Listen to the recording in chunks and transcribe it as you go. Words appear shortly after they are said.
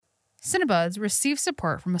Cinebuds receives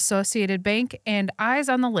support from Associated Bank and Eyes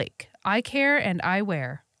on the Lake, Eye Care and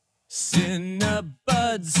Eyewear. Cinebuds,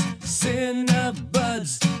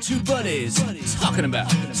 two buddies talking about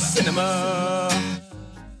cinema.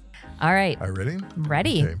 All right. Are you ready? I'm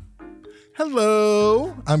ready. Okay.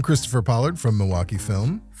 Hello, I'm Christopher Pollard from Milwaukee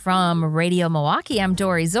Film. From Radio Milwaukee, I'm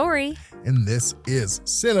Dory Zori. And this is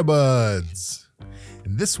Cinebuds.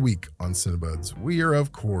 And this week on Cinebuds, we are,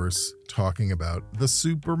 of course, talking about the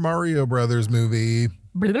Super Mario Brothers movie.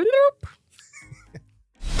 Bloop.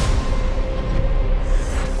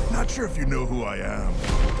 Not sure if you know who I am,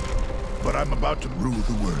 but I'm about to rule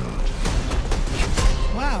the world.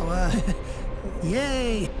 Wow,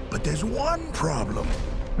 yay. But there's one problem.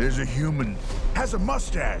 There's a human, has a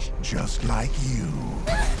mustache, just like you.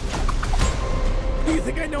 Do you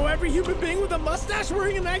think I know every human being with a mustache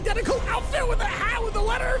wearing an identical outfit with a hat with the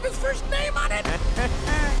letter of his first name on it?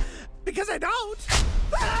 Because I don't.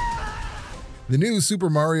 The new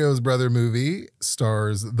Super Mario Brothers movie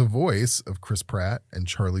stars the voice of Chris Pratt and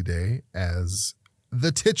Charlie Day as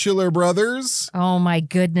the titular brothers. Oh, my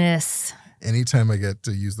goodness. Anytime I get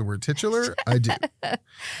to use the word titular, I do.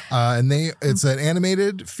 And it's an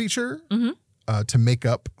animated feature to make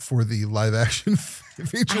up for the live action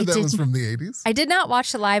feature that was from the 80s. I did not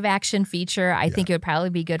watch the live action feature. I think it would probably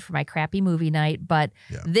be good for my crappy movie night. But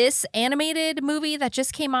this animated movie that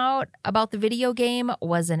just came out about the video game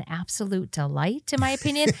was an absolute delight, in my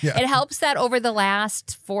opinion. It helps that over the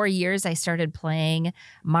last 4 years, I started playing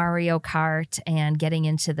Mario Kart and getting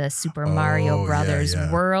into the Super Mario Brothers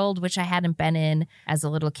world, which I hadn't been in as a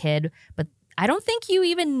little kid. But I don't think you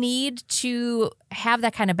even need to have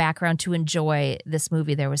that kind of background to enjoy this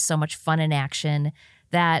movie. There was so much fun and action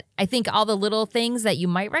that I think all the little things that you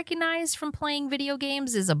might recognize from playing video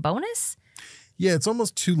games is a bonus. Yeah, it's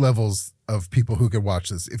almost two levels of people who could watch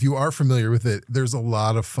this. If you are familiar with it, there's a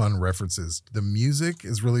lot of fun references. The music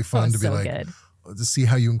is really fun to be like, good. To see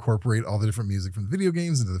how you incorporate all the different music from the video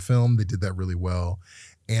games into the film. They did that really well.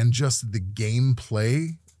 And just the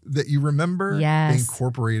gameplay that you remember, they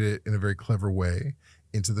incorporate it in a very clever way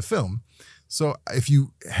into the film. So if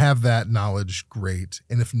you have that knowledge, great.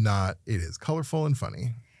 And if not, it is colorful and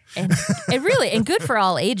funny. And good for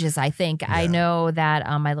all ages, I think. I know that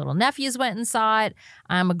my little nephews went and saw it.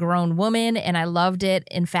 I'm a grown woman and I loved it.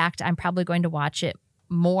 In fact, I'm probably going to watch it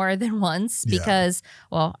more than once because,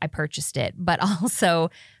 well, I purchased it, but also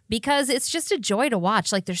because it's just a joy to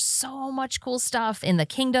watch. Like, there's so much cool stuff in the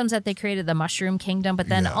kingdoms that they created, the Mushroom Kingdom, but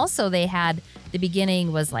then also they had, the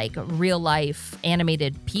beginning was like real life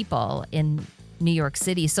animated people in New York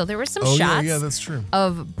City. So there were some shots that's true.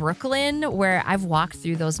 of Brooklyn where I've walked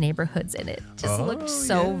through those neighborhoods and it just looked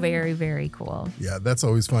so very, very cool. Yeah, that's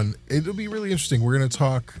always fun. It'll be really interesting. We're going to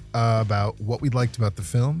talk about what we liked about the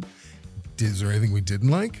film. Is there anything we didn't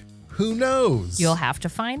like? Who knows? You'll have to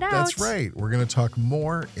find out. That's right. We're going to talk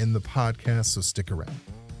more in the podcast, so stick around.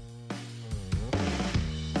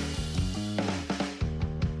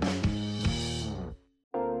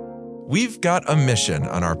 We've got a mission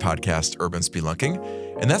on our podcast, Urban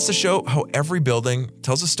Spelunking, and that's to show how every building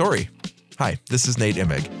tells a story. Hi, this is Nate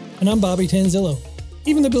Immig. And I'm Bobby Tanzillo.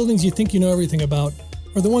 Even the buildings you think you know everything about,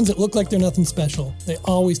 or the ones that look like they're nothing special, they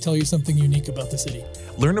always tell you something unique about the city.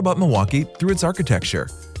 Learn about Milwaukee through its architecture.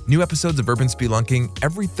 New episodes of Urban Spelunking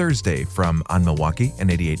every Thursday from On Milwaukee and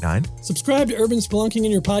 88.9. Subscribe to Urban Spelunking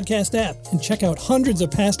in your podcast app and check out hundreds of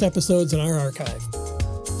past episodes in our archive.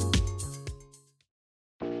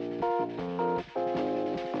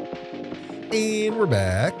 And we're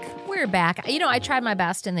back. We're back. You know, I tried my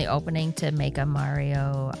best in the opening to make a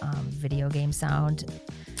Mario video game sound.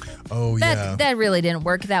 Oh, That really didn't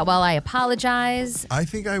work that well. I apologize. I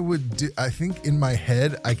think I think in my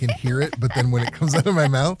head I can hear it, but then when it comes out of my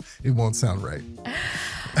mouth, it won't sound right.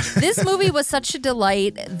 This movie was such a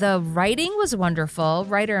delight. The writing was wonderful.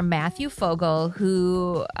 Writer Matthew Fogel,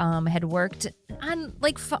 who had worked on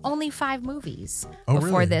only 5 movies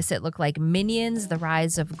before this. It looked like Minions, The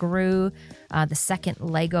Rise of Gru, the second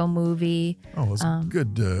Lego movie. Oh, it was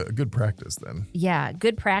good practice then. Yeah,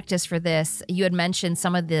 good practice for this. You had mentioned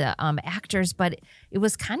some of the actors, but it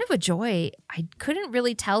was kind of a joy. I couldn't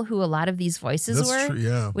really tell who a lot of these voices were,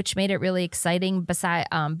 true, which made it really exciting.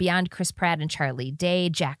 Beyond Chris Pratt and Charlie Day,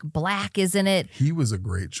 Jack Black is in it. He was a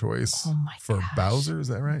great choice for Bowser, is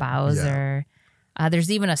that right? Bowser.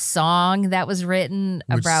 There's even a song that was written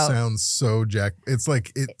Which about. sounds so Jack. It's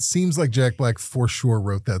like, it seems like Jack Black for sure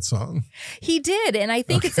wrote that song. He did. And I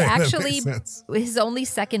think it's actually his only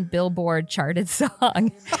second Billboard charted song.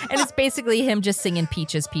 And it's basically him just singing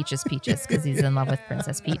Peaches, Peaches, Peaches because he's in love with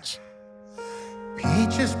Princess Peach.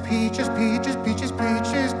 Peaches, peaches, peaches, peaches,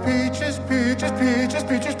 peaches, peaches, peaches, peaches,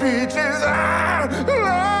 peaches, peaches. Ah!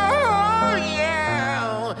 Oh,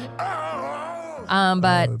 yeah. Oh.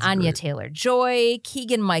 But Anya great. Taylor-Joy,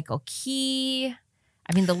 Keegan-Michael Key.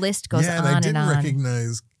 I mean, the list goes on and on. Yeah, and I didn't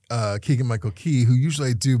recognize Keegan-Michael Key, who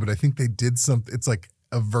usually I do, but I think they did something. It's like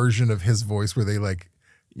a version of his voice where they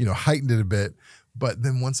heightened it a bit. But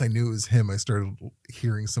then once I knew it was him, I started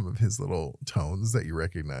hearing some of his little tones that you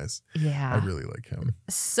recognize. Yeah. I really like him.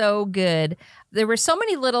 So good. There were so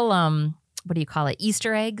many little, what do you call it?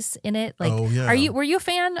 Easter eggs in it. Like, oh, yeah. Were you a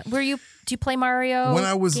fan? Do you play Mario? When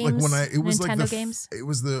I was games, Nintendo games? It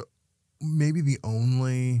was maybe the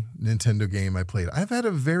only Nintendo game I played. I've had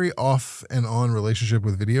a very off and on relationship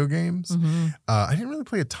with video games. Mm-hmm. I didn't really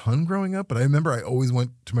play a ton growing up, but I remember I always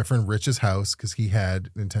went to my friend Rich's house because he had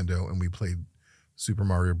Nintendo and we played Super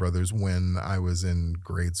Mario Brothers when I was in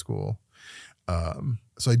grade school.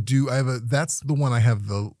 So that's the one I have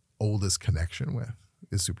the oldest connection with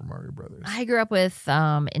is Super Mario Brothers. I grew up with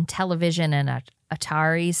Intellivision and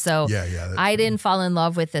Atari, so yeah, I didn't fall in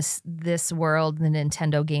love with this world, the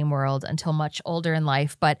Nintendo game world, until much older in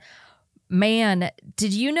life. But man,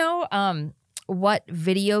 did you know what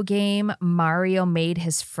video game Mario made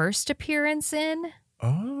his first appearance in?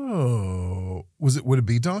 Oh, would it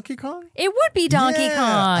be Donkey Kong? It would be Donkey Kong.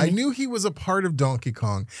 I knew he was a part of Donkey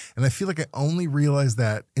Kong, and I feel like I only realized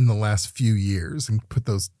that in the last few years and put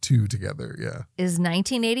those two together. Yeah. Is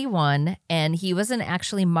 1981, and he wasn't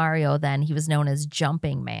actually Mario then. He was known as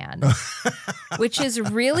Jumping Man, which is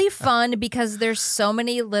really fun because there's so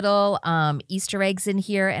many little Easter eggs in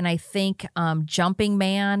here, and I think Jumping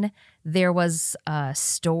Man, there was a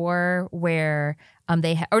store where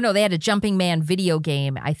they had a Jumping Man video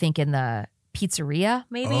game, I think in the pizzeria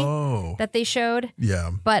maybe that they showed.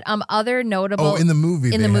 Yeah. But other notable in the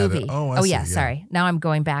movie. In the movie. I see, yeah, sorry. Now I'm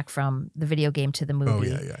going back from the video game to the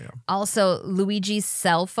movie. Oh yeah. Also, Luigi's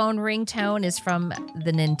cell phone ringtone is from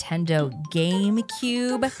the Nintendo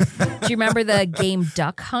GameCube. Do you remember the game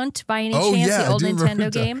Duck Hunt by any chance? Yeah, the old Nintendo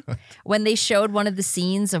game? When they showed one of the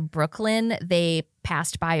scenes of Brooklyn, they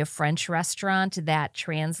passed by a French restaurant that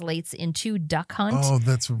translates into Duck Hunt. Oh,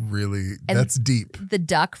 that's deep. The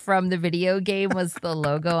duck from the video game was the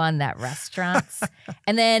logo on that restaurant.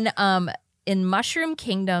 And then in Mushroom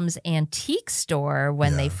Kingdom's antique store,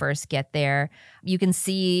 when they first get there, you can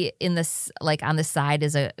see in this, like on the side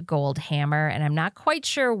is a gold hammer, and I'm not quite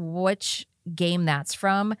sure which game that's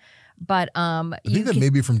from. But I think that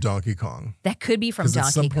may be from Donkey Kong. That could be from Donkey Kong.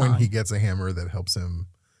 At some point he gets a hammer that helps him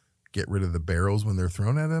get rid of the barrels when they're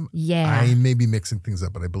thrown at him. Yeah. I may be mixing things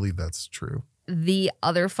up, but I believe that's true. The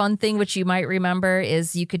other fun thing, which you might remember,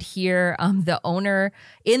 is you could hear the owner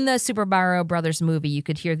in the Super Mario Brothers movie, you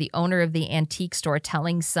could hear the owner of the antique store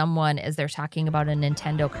telling someone as they're talking about a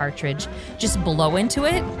Nintendo cartridge, just blow into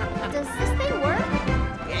it. Does this thing work?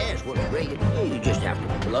 Yes, well, great. You just have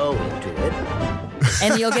to blow into it.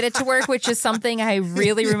 And you'll get it to work, which is something I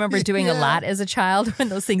really remember doing a lot as a child when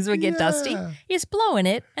those things would get dusty. You just blow in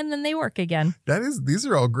it, and then they work again. These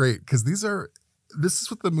are all great because this is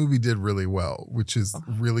what the movie did really well, which is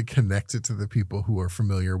really connected to the people who are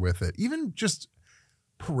familiar with it. Even just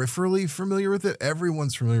peripherally familiar with it,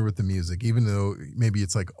 everyone's familiar with the music, even though maybe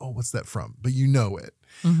it's like, oh, what's that from? But you know it.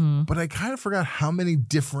 Mm-hmm. But I kind of forgot how many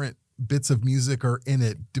different bits of music are in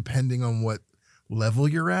it depending on what level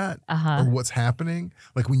you're at or what's happening.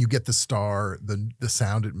 Like when you get the star, the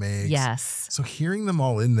sound it makes. Yes. So hearing them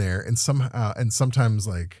all in there and sometimes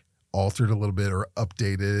like altered a little bit or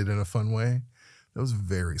updated in a fun way, that was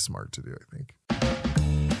very smart to do, I think.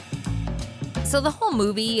 So the whole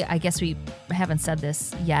movie, I guess we haven't said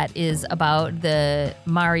this yet, is about the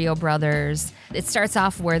Mario Brothers. It starts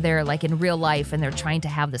off where they're like in real life and they're trying to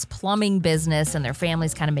have this plumbing business and their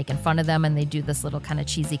family's kind of making fun of them, and they do this little kind of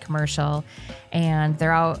cheesy commercial, and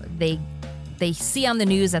they see on the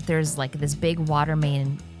news that there's like this big water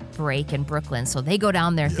main break in Brooklyn. So they go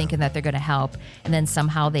down there thinking that they're going to help, and then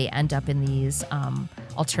somehow they end up in these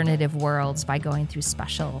alternative worlds by going through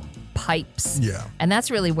special pipes. Yeah. And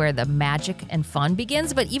that's really where the magic and fun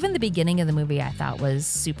begins. But even the beginning of the movie I thought was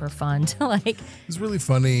super fun to like. It was really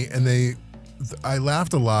funny, and I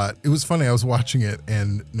laughed a lot. It was funny. I was watching it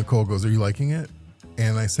and Nicole goes, "Are you liking it?"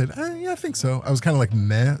 And I said, yeah, I think so. I was kind of like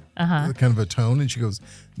meh, kind of a tone. And she goes,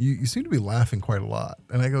 you seem to be laughing quite a lot.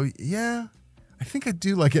 And I go, yeah, I think I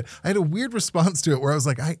do like it. I had a weird response to it where I was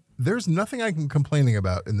like, there's nothing I can complaining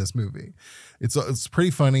about in this movie. It's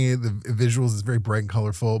pretty funny. The visuals is very bright and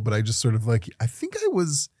colorful, but I just sort of like, I think I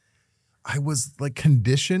was like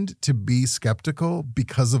conditioned to be skeptical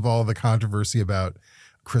because of all the controversy about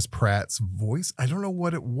Chris Pratt's voice. I don't know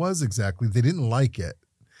what it was exactly. They didn't like it.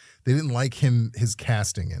 They didn't like his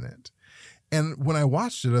casting in it. And when I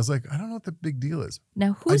watched it, I was like, I don't know what the big deal is.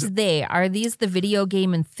 Now, who's they? Are these the video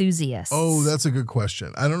game enthusiasts? Oh, that's a good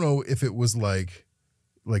question. I don't know if it was like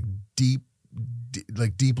deep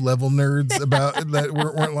level nerds about that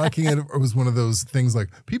weren't liking it. Or it was one of those things like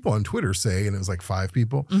people on Twitter say, and it was like 5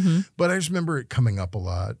 people. But I just remember it coming up a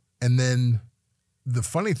lot. And then the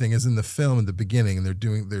funny thing is in the film in the beginning, and they're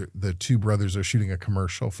doing the 2 brothers are shooting a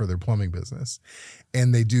commercial for their plumbing business,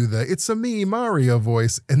 and they do the "it's a me Mario"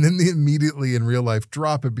 voice, and then they immediately in real life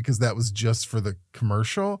drop it because that was just for the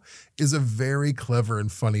commercial. Is a very clever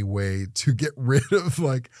and funny way to get rid of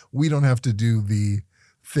like, we don't have to do the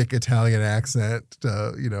thick Italian accent,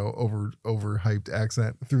 overhyped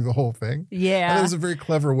accent through the whole thing. Yeah. And it was a very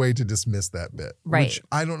clever way to dismiss that bit. Right. Which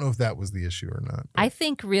I don't know if that was the issue or not. I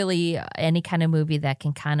think really any kind of movie that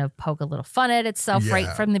can kind of poke a little fun at itself right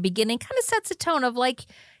from the beginning kind of sets a tone of like,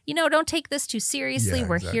 don't take this too seriously. Yeah,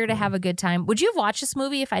 We're here to have a good time. Would you have watched this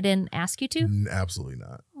movie if I didn't ask you to? Absolutely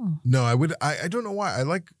not. No, I would. I don't know why. I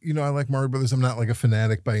like Mario Brothers. I'm not like a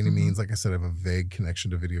fanatic by any means. Like I said, I have a vague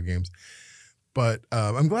connection to video games. But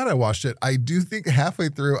I'm glad I watched it. I do think halfway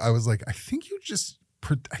through, I was like, I think you just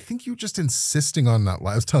insisting on not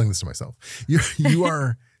like. I was telling this to myself. You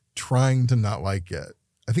are trying to not like it.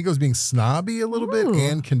 I think I was being snobby a little bit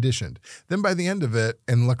and conditioned. Then by the end of it,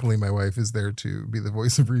 and luckily my wife is there to be the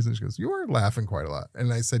voice of reason. She goes, "You are laughing quite a lot,"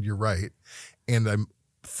 and I said, "You're right." And I'm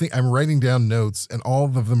writing down notes, and all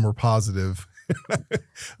of them were positive. I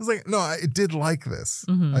was like, "No, I did like this.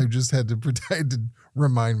 I just had to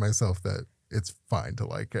remind myself that." It's fine to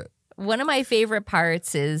like it. One of my favorite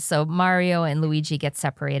parts is so Mario and Luigi get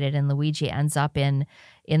separated, and Luigi ends up in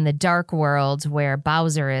the dark world where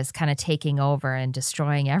Bowser is kind of taking over and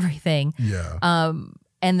destroying everything. Yeah.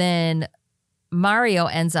 And then Mario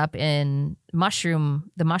ends up in the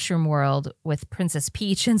mushroom world with Princess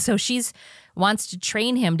Peach, and so she's wants to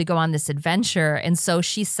train him to go on this adventure, and so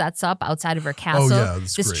she sets up outside of her castle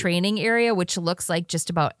this great training area, which looks like just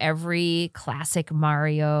about every classic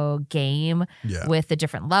Mario game with the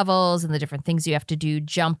different levels and the different things you have to do: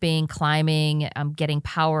 jumping, climbing, getting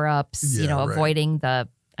power-ups, avoiding the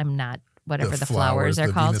the flowers are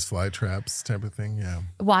called. Venus flytraps type of thing, yeah.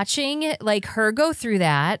 Watching like her go through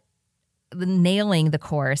that, nailing the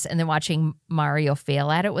course, and then watching Mario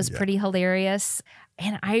fail at it was pretty hilarious.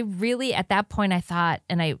 And I really, at that point, I thought,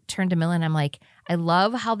 and I turned to Millie and I'm like, I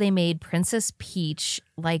love how they made Princess Peach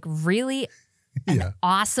like really an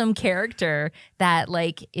awesome character that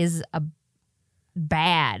like is a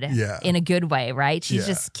bad in a good way, right? She's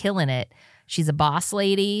just killing it. She's a boss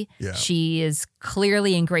lady. Yeah. She is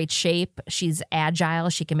clearly in great shape. She's agile.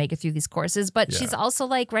 She can make it through these courses, but she's also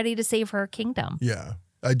like ready to save her kingdom. Yeah,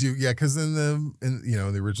 I do. Yeah, because in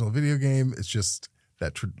the original video game, it's just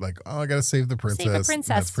that I got to save the princess. Save the princess.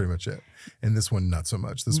 That's pretty much it. And this one, not so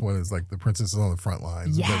much. This one is like the princess is on the front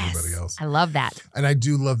lines with everybody else. I love that. And I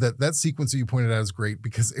do love that sequence that you pointed out is great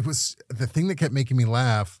because it was the thing that kept making me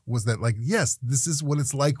laugh was that like, yes, this is what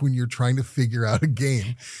it's like when you're trying to figure out a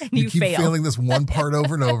game. You keep failing this one part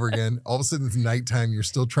over and over again. All of a sudden it's nighttime. You're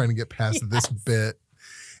still trying to get past this bit.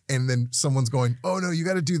 And then someone's going, oh no, you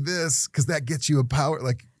got to do this because that gets you a power.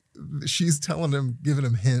 Like she's telling him, giving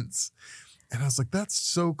him hints. And I was like, that's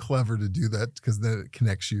so clever to do that because then it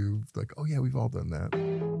connects you like, oh yeah, we've all done that.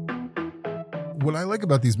 What I like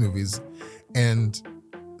about these movies, and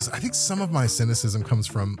I think some of my cynicism comes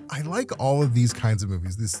from, I like all of these kinds of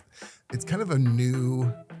movies. It's kind of a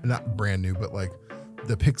new, not brand new, but like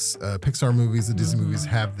the Pixar movies, the Disney movies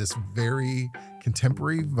have this very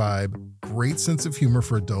contemporary vibe, great sense of humor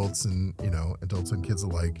for adults and, adults and kids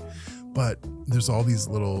alike. But there's all these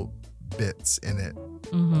little bits in it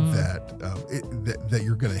that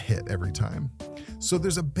you're gonna hit every time. So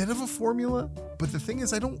there's a bit of a formula, but the thing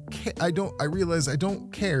is, I realize I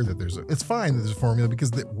don't care that it's fine that there's a formula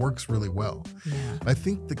because it works really well. Yeah. I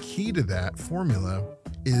think the key to that formula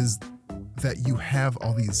is that you have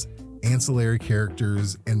all these ancillary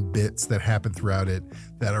characters and bits that happen throughout it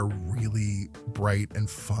that are really bright and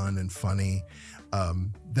fun and funny,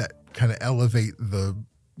 that kind of elevate the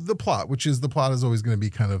plot, which is the plot is always going to be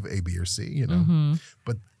kind of A, B, or C,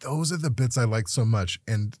 But those are the bits I like so much.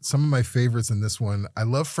 And some of my favorites in this one, I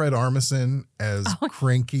love Fred Armisen as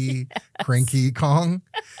Cranky Kong.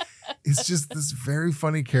 It's just this very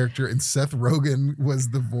funny character. And Seth Rogen was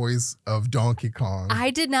the voice of Donkey Kong. I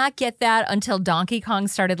did not get that until Donkey Kong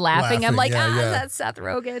started laughing. I'm like, that's Seth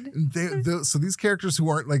Rogen. So these characters who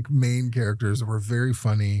aren't like main characters were very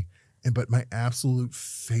funny. But my absolute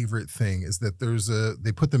favorite thing is that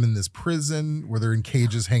they put them in this prison where they're in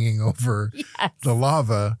cages hanging over the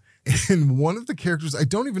lava. And one of the characters, I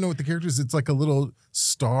don't even know what the character is. It's like a little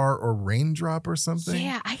star or raindrop or something.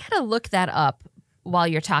 Yeah, I gotta look that up while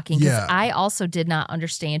you're talking because I also did not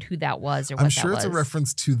understand who that was or what that was. I'm sure it's a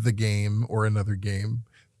reference to the game or another game,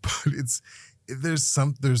 but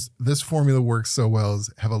there's this formula works so well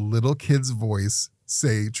is have a little kid's voice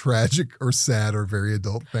say tragic or sad or very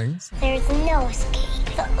adult things. There's no escape.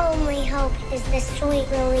 The only hope is the sweet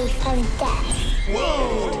relief of death.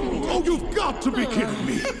 Whoa! Oh, you've got to be kidding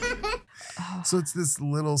me. So it's this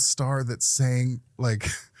little star that's saying, like,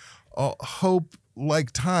 hope,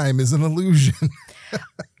 like time, is an illusion.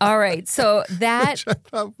 All right. So that. Which I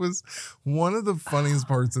thought was one of the funniest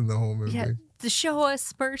parts in the whole movie. Yeah, to show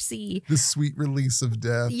us mercy. The sweet release of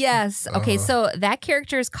death. Yes. Okay. So that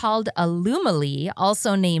character is called a Lumily,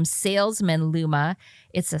 also named Salesman Luma.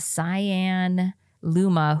 It's a cyan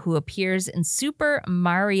Luma who appears in Super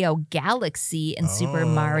Mario Galaxy and Super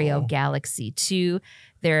Mario Galaxy 2.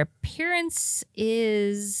 Their appearance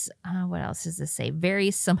is, what else does this say?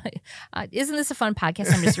 Very similar. Isn't this a fun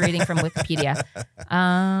podcast? I'm just reading from Wikipedia.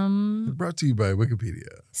 Brought to you by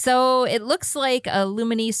Wikipedia. So it looks like a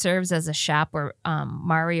Luminy serves as a shop where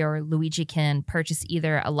Mario or Luigi can purchase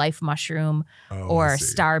either a life mushroom or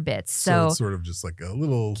star bits. So it's sort of just like a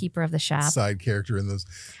little keeper of the shop, side character in those.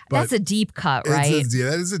 That's a deep cut, right?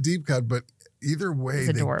 That is a deep cut, but either way,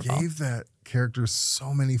 they gave that character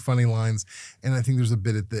so many funny lines. And I think there's a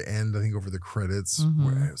bit at the end, I think over the credits,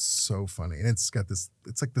 where it's so funny. And it's got this,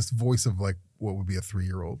 it's like this voice of like what would be a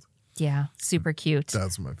 3-year-old. Yeah, super cute.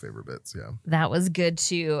 That's my favorite bits, yeah. That was good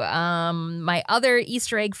too. My other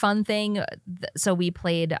Easter egg fun thing, so we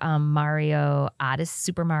played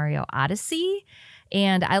Super Mario Odyssey.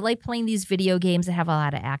 And I like playing these video games that have a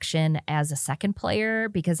lot of action as a second player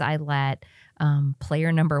because I let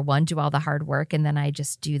player number one do all the hard work and then I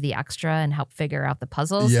just do the extra and help figure out the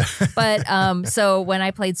puzzles. Yeah. But so when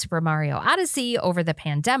I played Super Mario Odyssey over the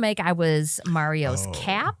pandemic, I was Mario's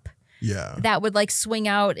cap. Yeah. That would like swing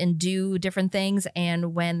out and do different things.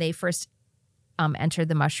 And when they first entered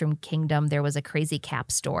the Mushroom Kingdom, there was a Crazy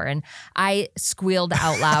Cap store. And I squealed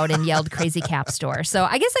out loud and yelled Crazy Cap store. So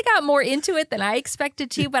I guess I got more into it than I expected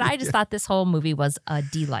to, but I just thought this whole movie was a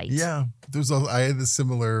delight. Yeah. I had a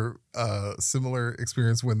similar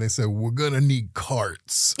experience when they said, we're going to need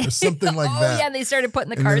carts or something like that. Oh, yeah. And they started putting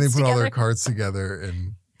the and carts then they put together. all their carts together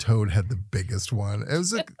and Toad had the biggest one. It was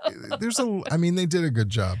they did a good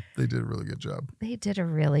job. They did a really good job. They did a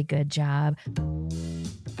really good job.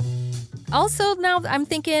 Also, now I'm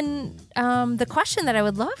thinking the question that I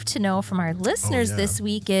would love to know from our listeners this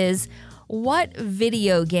week is, what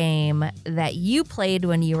video game that you played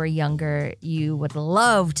when you were younger you would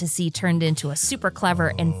love to see turned into a super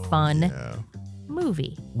clever and fun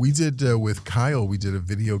movie? We did, with Kyle, we did a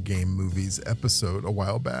video game movies episode a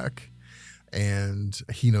while back. And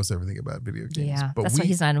he knows everything about video games. Yeah, but that's why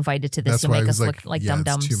he's not invited to this. That's You'll make us like, look like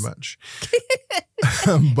dum-dums. It's too much.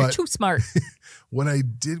 But you're too smart. What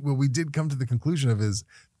we did come to the conclusion of is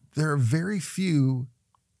there are very few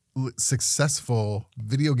successful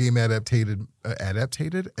video game adapted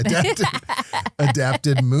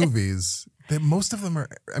movies. That most of them are,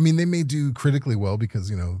 I mean, they may do critically well because,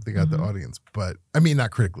 they got the audience, but I mean,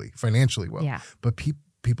 not critically, financially well. Yeah. But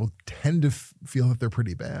people tend to feel that they're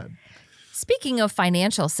pretty bad. Speaking of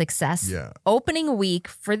financial success, opening week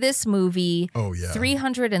for this movie,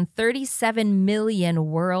 $337 million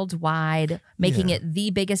worldwide, making it the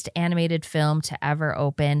biggest animated film to ever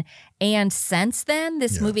open. And since then,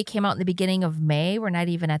 this movie came out in the beginning of May. We're not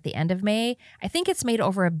even at the end of May. I think it's made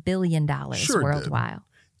over $1 billion worldwide.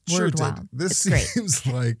 Sure did. This seems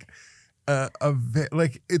like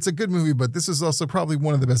it's a good movie, but this is also probably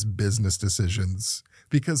one of the best business decisions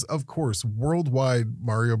because, of course, worldwide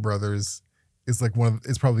Mario Brothers is like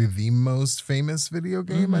it's probably the most famous video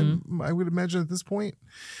game. I would imagine at this point.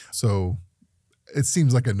 So it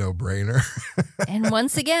seems like a no-brainer. And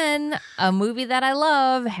once again, a movie that I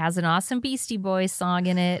love has an awesome Beastie Boys song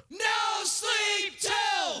in it. No sleep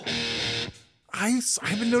till.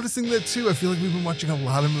 I've been noticing that too. I feel like we've been watching a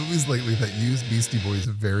lot of movies lately that use Beastie Boys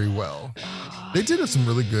very well. They did have some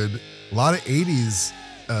really good, a lot of 80s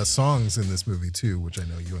songs in this movie too, which I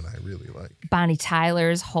know you and I really like. Bonnie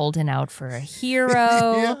Tyler's Holding Out for a Hero,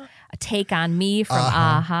 a Take on Me from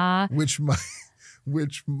Aha. Which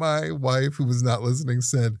my wife, who was not listening,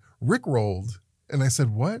 said rickrolled And I said,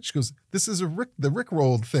 what? She goes, this is the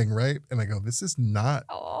Rickrolled thing, right? And I go, this is not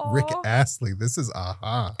Rick Astley. This is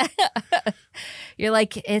Aha. You're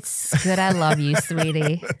like, it's good. I love you,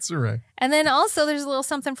 sweetie. That's right. And then also there's a little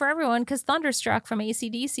something for everyone because Thunderstruck from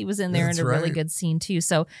AC/DC was in there in a really good scene too.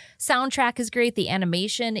 So soundtrack is great. The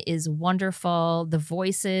animation is wonderful. The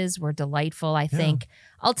voices were delightful. I think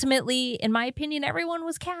ultimately, in my opinion, everyone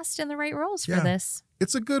was cast in the right roles for this.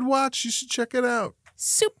 It's a good watch. You should check it out.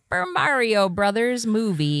 Super Mario Brothers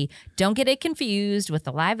movie. Don't get it confused with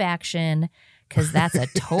the live action because that's a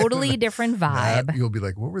totally different vibe. You'll be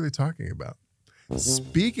like, what were they talking about?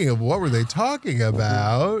 Speaking of what were they talking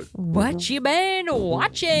about? What you been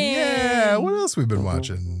watching? Yeah, what else we've been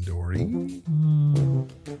watching, Dory? You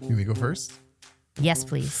want me to go first? Yes,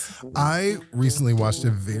 please. I recently watched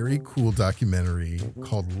a very cool documentary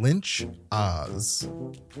called Lynch Oz.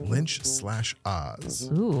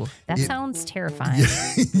 Lynch/Oz. Ooh, that sounds terrifying.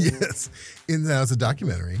 Yes. Now it's a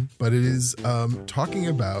documentary, but it is talking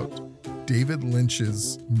about David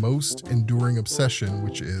Lynch's most enduring obsession,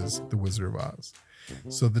 which is The Wizard of Oz.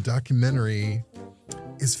 So the documentary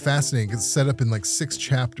is fascinating. It's set up in like 6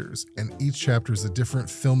 chapters, and each chapter is a different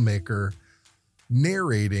filmmaker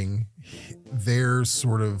narrating their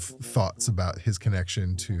sort of thoughts about his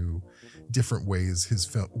connection to different ways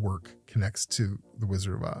his work connects to The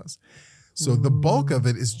Wizard of Oz. So the bulk of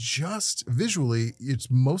it is just visually, it's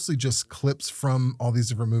mostly just clips from all these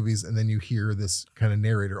different movies, and then you hear this kind of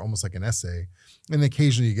narrator, almost like an essay, and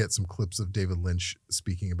occasionally you get some clips of David Lynch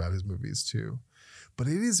speaking about his movies too. But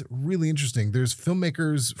it is really interesting. There's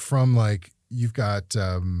filmmakers from like, you've got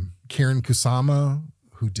Karen Kusama,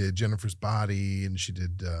 who did Jennifer's Body, and she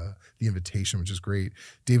did The Invitation, which is great.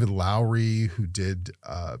 David Lowery, who did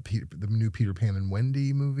the new Peter Pan and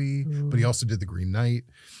Wendy movie, but he also did The Green Knight.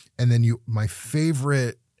 And then my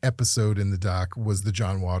favorite episode in the doc was the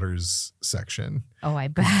John Waters section. Oh, I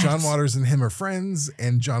bet. John Waters and him are friends,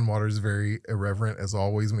 and John Waters is very irreverent as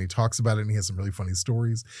always when he talks about it, and he has some really funny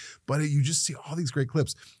stories. But you just see all these great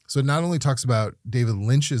clips. So it not only talks about David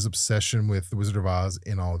Lynch's obsession with The Wizard of Oz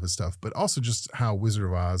in all of his stuff, but also just how Wizard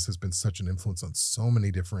of Oz has been such an influence on so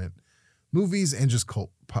many different movies and just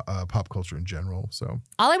pop culture in general. So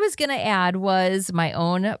all I was going to add was my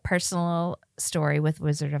own personal story with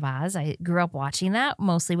Wizard of Oz. I grew up watching that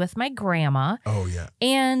mostly with my grandma. Oh, yeah.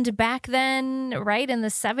 And back then, right in the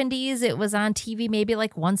 70s, it was on TV maybe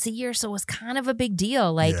like once a year. So it was kind of a big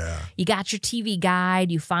deal. Like you got your TV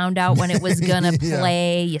guide, you found out when it was going to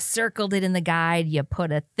play, you circled it in the guide, you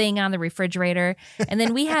put a thing on the refrigerator. And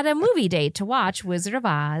then we had a movie date to watch Wizard of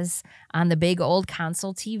Oz on the big old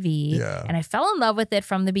console TV. Yeah. And I fell in love with it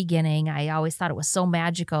from the beginning. I always thought it was so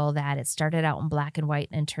magical that it started out in black and white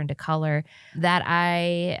and turned to color, that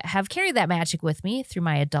I have carried that magic with me through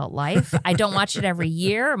my adult life. I don't watch it every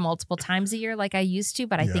year or multiple times a year like I used to,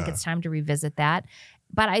 but I think it's time to revisit that.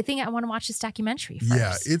 But I think I want to watch this documentary first.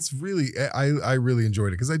 Yeah, it's really, I really enjoyed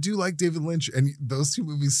it because I do like David Lynch, and those two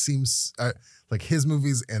movies seem, like his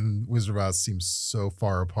movies and Wizard of Oz seem so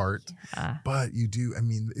far apart. Yeah. But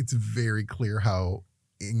it's very clear how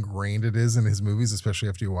ingrained it is in his movies, especially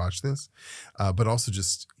after you watch this. But also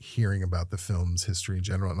just hearing about the film's history in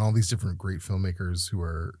general and all these different great filmmakers who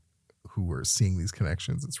are seeing these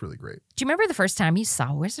connections. It's really great. Do you remember the first time you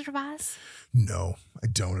saw Wizard of Oz? No, I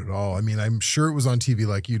don't at all. I mean, I'm sure it was on TV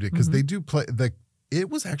like you did because they do play.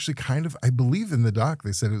 It was actually kind of, I believe in the doc,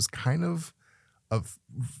 they said it was kind of a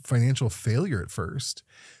financial failure at first,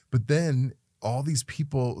 but then all these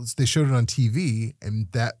people, they showed it on TV,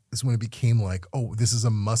 and that is when it became like, oh, this is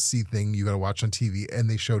a must-see thing you got to watch on TV, and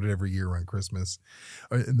they showed it every year around Christmas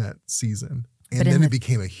in that season. And then it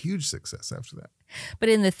became a huge success after that. But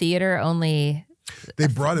in the theater, only... They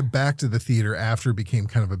brought it back to the theater after it became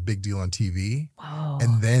kind of a big deal on TV. Whoa.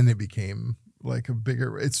 And then it became like a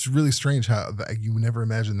bigger... It's really strange how you would never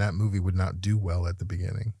imagine that movie would not do well at the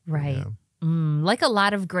beginning. Right. Yeah. Like a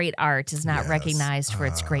lot of great art is not recognized for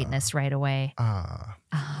its greatness right away. All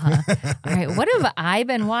right. What have I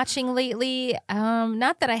been watching lately?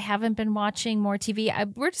 Not that I haven't been watching more TV.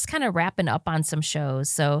 We're just kind of wrapping up on some shows.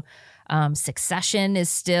 So Succession is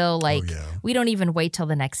still like, we don't even wait till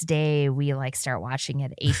the next day. We like start watching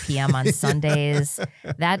at 8 p.m. on Sundays.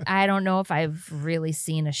 That I don't know if I've really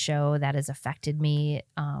seen a show that has affected me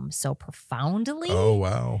so profoundly. Oh,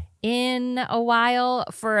 wow. In a while,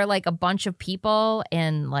 for like a bunch of people,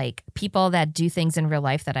 and like people that do things in real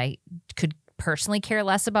life that I could personally care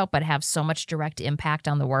less about, but have so much direct impact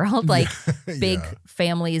on the world, like big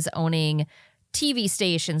families owning TV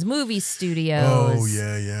stations, movie studios,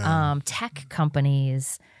 tech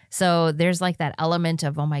companies. So there's like that element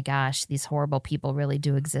of, oh my gosh, these horrible people really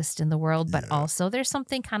do exist in the world. But also there's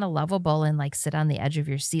something kind of lovable and like sit on the edge of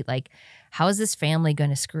your seat. Like, how is this family going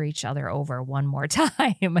to screw each other over one more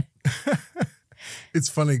time? It's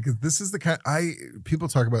funny because this is the kind people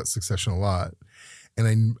talk about Succession a lot,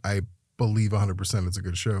 and I believe 100% it's a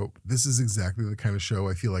good show. This is exactly the kind of show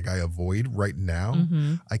I feel like I avoid right now.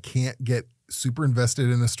 Mm-hmm. I can't get super invested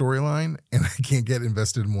in a storyline, and I can't get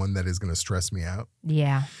invested in one that is going to stress me out.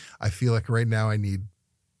 Yeah. I feel like right now I need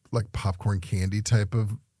like popcorn candy type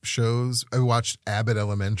of shows. I watched Abbott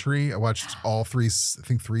Elementary. I watched all three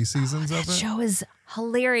seasons of it. That show is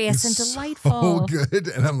hilarious and delightful. So good.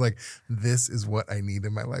 And I'm like, this is what I need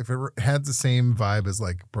in my life. It had the same vibe as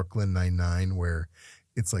like Brooklyn Nine-Nine, where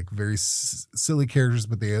it's like very silly characters,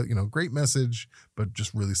 but they, great message, but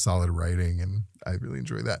just really solid writing. And I really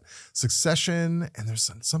enjoy that. Succession. And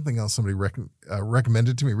there's something else somebody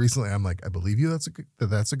recommended to me recently. I'm like, I believe you. That's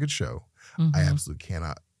a good show. Mm-hmm. I absolutely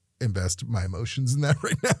cannot invest my emotions in that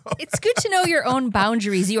right now. It's good to know your own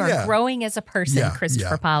boundaries. You are growing as a person,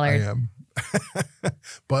 Christopher Pollard. I am.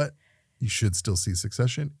 But you should still see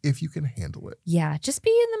Succession if you can handle it. Yeah, just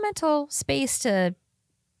be in the mental space to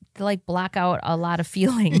like block out a lot of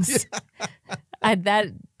feelings.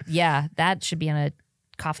 That should be on a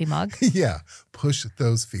coffee mug. Yeah, push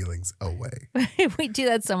those feelings away. We do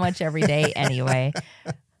that so much every day anyway.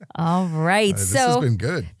 All right. This has been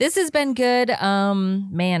good. This has been good.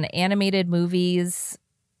 Man, animated movies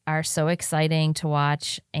are so exciting to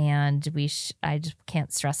watch, and I just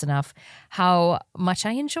can't stress enough how much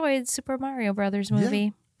I enjoyed Super Mario Brothers movie. Yeah.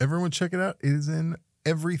 Everyone check it out. It is in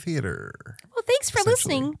every theater. Well, thanks for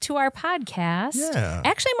listening to our podcast. Yeah.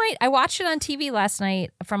 Actually, I watched it on TV last night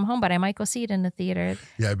from home, but I might go see it in the theater.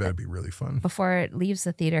 Yeah, I bet it'd be really fun. Before it leaves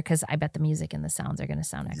the theater, because I bet the music and the sounds are going to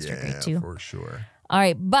sound extra great too. For sure. All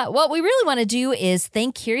right, but what we really want to do is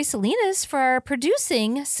thank Kiri Salinas for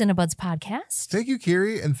producing Cinebuds podcast. Thank you,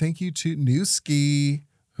 Kiri, and thank you to Newski,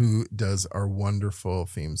 who does our wonderful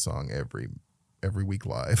theme song every week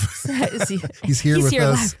live. He's here with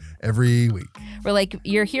us every week. We're like,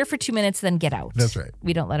 you're here for 2 minutes, then get out. That's right.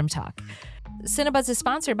 We don't let him talk. Cinebuds is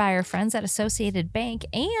sponsored by our friends at Associated Bank,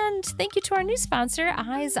 and thank you to our new sponsor,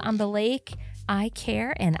 Eyes on the Lake, Eye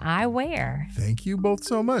Care, and Eyewear. Thank you both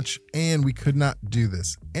so much. And we could not do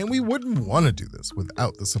this, and we wouldn't want to do this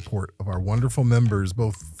without the support of our wonderful members,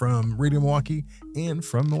 both from Radio Milwaukee and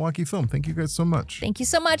from Milwaukee Film. Thank you guys so much. Thank you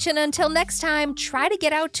so much. And until next time, try to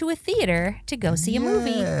get out to a theater to go see a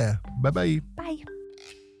movie. Yeah. Bye-bye. Bye.